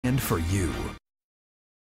planned for you.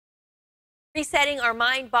 Resetting our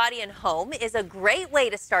mind, body, and home is a great way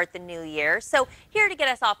to start the new year. So here to get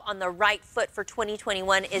us off on the right foot for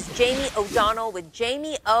 2021 is Jamie O'Donnell with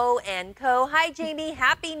Jamie O & Co. Hi, Jamie.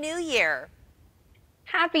 Happy New Year.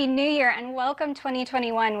 Happy New Year and welcome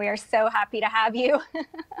 2021. We are so happy to have you.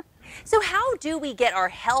 So how do we get our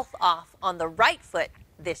health off on the right foot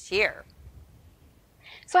this year?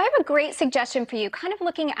 So I have a great suggestion for you, kind of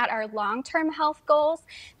looking at our long-term health goals.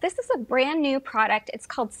 This is a brand new product. It's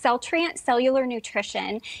called Celtrient Cellular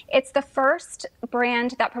Nutrition. It's the first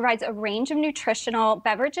brand that provides a range of nutritional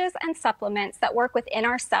beverages and supplements that work within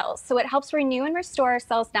our cells. So it helps renew and restore our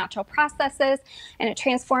cells' natural processes, and it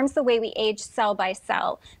transforms the way we age cell by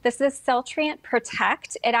cell. This is Celtrient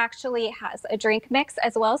Protect. It actually has a drink mix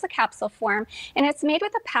as well as a capsule form, and it's made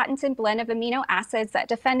with a patented blend of amino acids that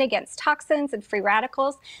defend against toxins and free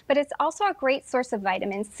radicals. But it's also a great source of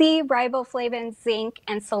vitamin C, riboflavin, zinc,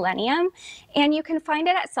 and selenium. And you can find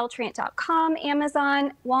it at Celtrient.com,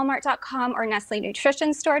 Amazon, Walmart.com, or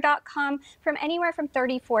NestleNutritionStore.com from anywhere from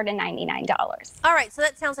 $34 to $99. All right, so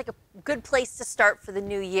that sounds like a good place to start for the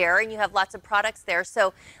new year, and you have lots of products there.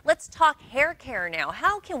 So let's talk hair care now.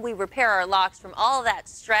 How can we repair our locks from all that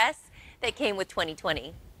stress that came with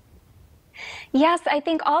 2020? Yes, I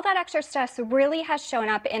think all that extra stress really has shown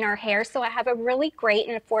up in our hair, so I have a really great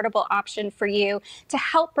and affordable option for you to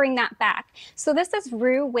help bring that back. So this is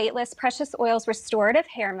Rue Weightless Precious Oils Restorative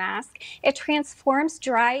Hair Mask. It transforms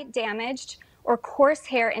dry, damaged, or coarse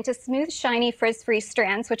hair into smooth, shiny, frizz-free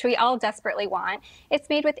strands, which we all desperately want. It's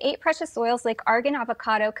made with 8 precious oils like argan,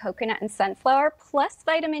 avocado, coconut, and sunflower, plus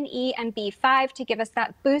vitamin E and B5 to give us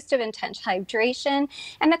that boost of intense hydration.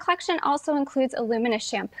 And the collection also includes a luminous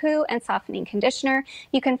shampoo and softening conditioner.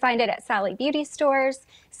 You can find it at Sally Beauty stores,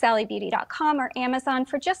 sallybeauty.com, or Amazon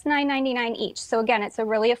for just $9.99 each. So again, it's a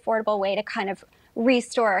really affordable way to kind of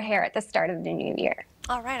restore our hair at the start of the new year.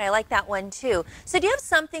 All right, I like that one too. So do you have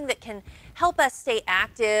something that can help us stay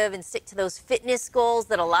active and stick to those fitness goals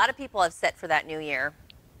that a lot of people have set for that new year?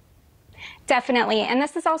 Definitely. And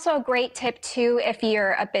this is also a great tip too if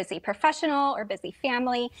you're a busy professional or busy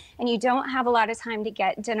family and you don't have a lot of time to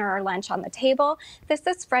get dinner or lunch on the table. This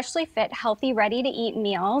is Freshly Fit Healthy Ready to Eat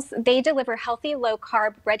Meals. They deliver healthy, low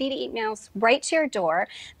carb, ready to eat meals right to your door.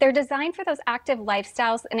 They're designed for those active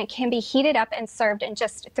lifestyles, and it can be heated up and served in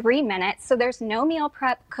just 3 minutes. So there's no meal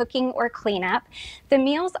prep, cooking, or cleanup. The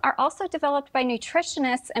meals are also developed by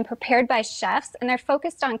nutritionists and prepared by chefs, and they're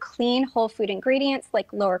focused on clean, whole food ingredients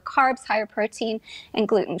like lower carbs, higher protein, and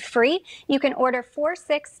gluten-free. You can order 4,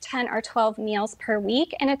 6, 10, or 12 meals per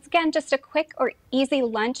week, and it's again just a quick or easy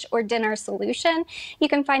lunch or dinner solution. You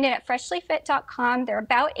can find it at freshlyfit.com. They're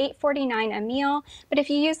about $8.49 a meal, but if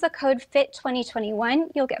you use the code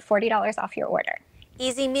FIT2021, you'll get $40 off your order.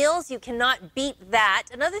 Easy meals, you cannot beat that.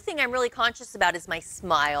 Another thing I'm really conscious about is my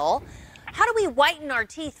smile. How do we whiten our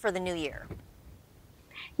teeth for the new year?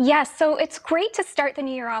 Yes, so it's great to start the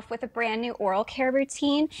new year off with a brand new oral care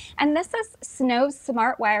routine. And this is Snow's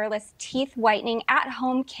Smart Wireless Teeth Whitening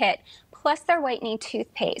at-Home Kit, plus their whitening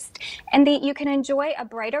toothpaste. And you can enjoy a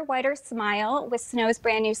brighter, whiter smile with Snow's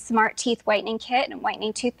brand new Smart Teeth Whitening Kit and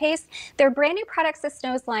whitening toothpaste. They're brand new products of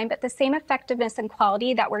Snow's line, but the same effectiveness and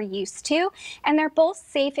quality that we're used to. And they're both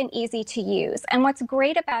safe and easy to use. And what's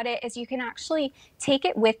great about it is you can actually take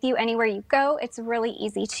it with you anywhere you go. It's really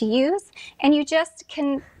easy to use. And you just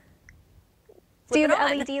can do the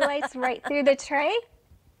LED lights right through the tray.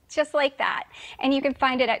 Just like that. And you can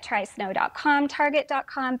find it at trysnow.com,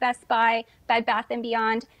 target.com, Best Buy, Bed Bath &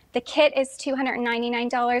 Beyond. The kit is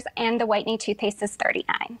 $299 and the whitening toothpaste is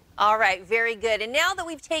 $39. All right, very good. And now that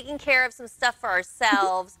we've taken care of some stuff for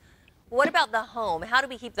ourselves, what about the home? How do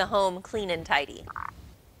we keep the home clean and tidy?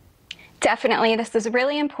 Definitely. This is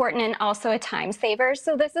really important and also a time saver.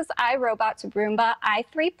 So this is iRobot's Roomba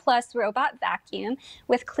i3 Plus Robot Vacuum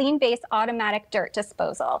with Clean Base Automatic Dirt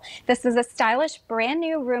Disposal. This is a stylish brand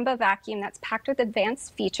new Roomba vacuum that's packed with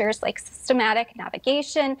advanced features like systematic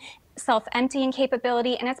navigation, self-emptying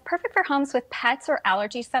capability, and it's perfect for homes with pets or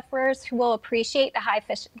allergy sufferers who will appreciate the high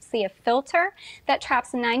efficiency of filter that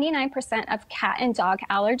traps 99% of cat and dog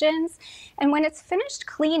allergens. And when it's finished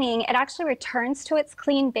cleaning, it actually returns to its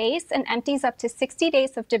clean base and empties up to 60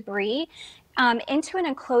 days of debris into an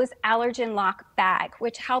enclosed allergen lock bag,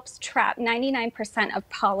 which helps trap 99% of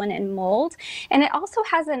pollen and mold. And it also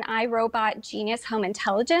has an iRobot Genius Home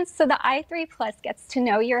Intelligence, so the i3 Plus gets to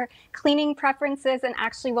know your cleaning preferences and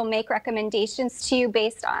actually will make recommendations to you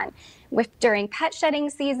based on during pet shedding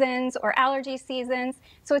seasons or allergy seasons.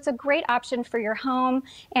 So it's a great option for your home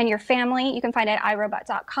and your family. You can find it at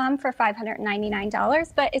iRobot.com for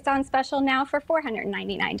 $599, but it's on special now for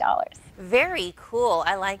 $499. Very cool.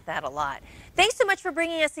 I like that a lot. Thanks so much for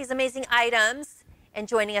bringing us these amazing items and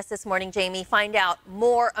joining us this morning, Jamie. Find out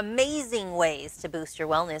more amazing ways to boost your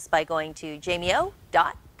wellness by going to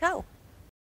jamieo.co.